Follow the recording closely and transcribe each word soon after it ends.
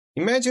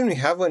Imagine we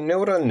have a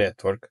neural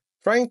network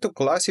trying to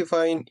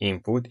classify an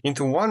input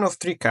into one of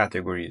three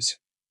categories: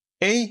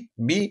 A,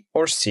 B,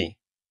 or C.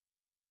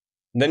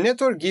 The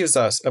network gives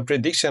us a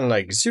prediction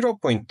like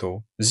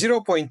 0.2,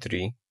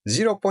 0.3,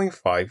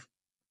 0.5,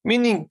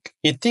 meaning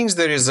it thinks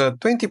there is a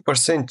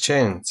 20%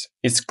 chance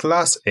it's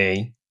class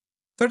A,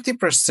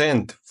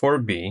 30% for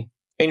B,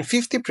 and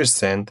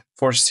 50%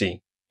 for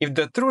C. If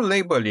the true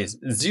label is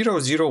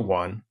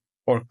 001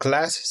 or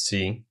class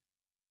C,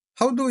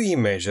 how do we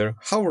measure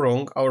how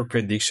wrong our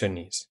prediction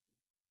is?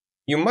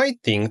 You might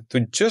think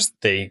to just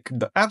take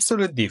the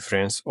absolute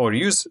difference or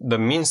use the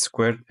mean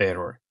squared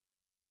error.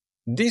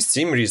 These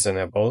seem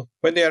reasonable,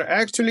 but they are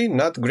actually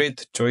not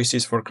great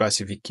choices for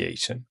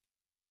classification.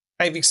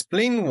 I've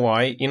explained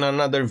why in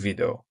another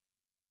video.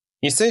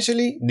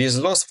 Essentially, these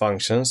loss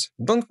functions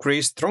don't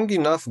create strong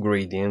enough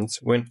gradients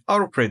when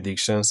our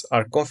predictions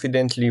are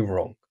confidently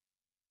wrong.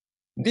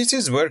 This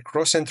is where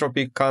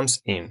cross-entropy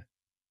comes in.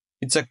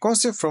 It's a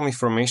concept from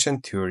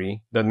information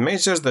theory that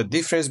measures the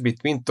difference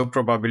between two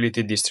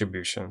probability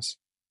distributions.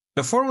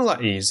 The formula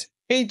is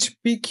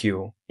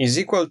HPQ is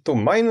equal to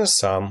minus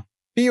sum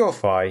P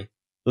of I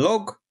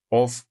log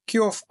of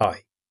Q of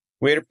I,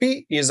 where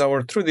P is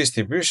our true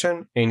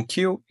distribution and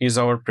Q is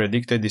our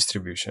predicted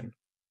distribution.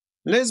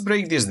 Let's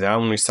break this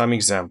down with some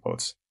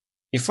examples.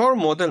 If our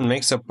model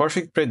makes a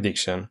perfect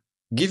prediction,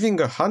 giving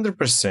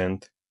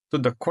 100% to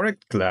the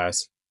correct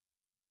class,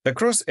 the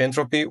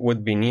cross-entropy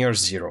would be near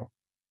zero.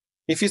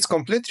 If it's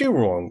completely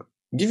wrong,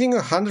 giving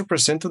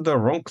 100% to the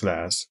wrong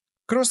class,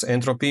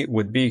 cross-entropy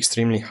would be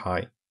extremely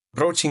high,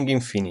 approaching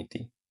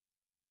infinity.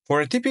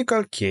 For a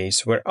typical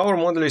case where our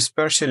model is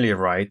partially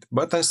right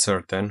but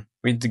uncertain,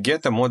 we'd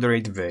get a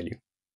moderate value.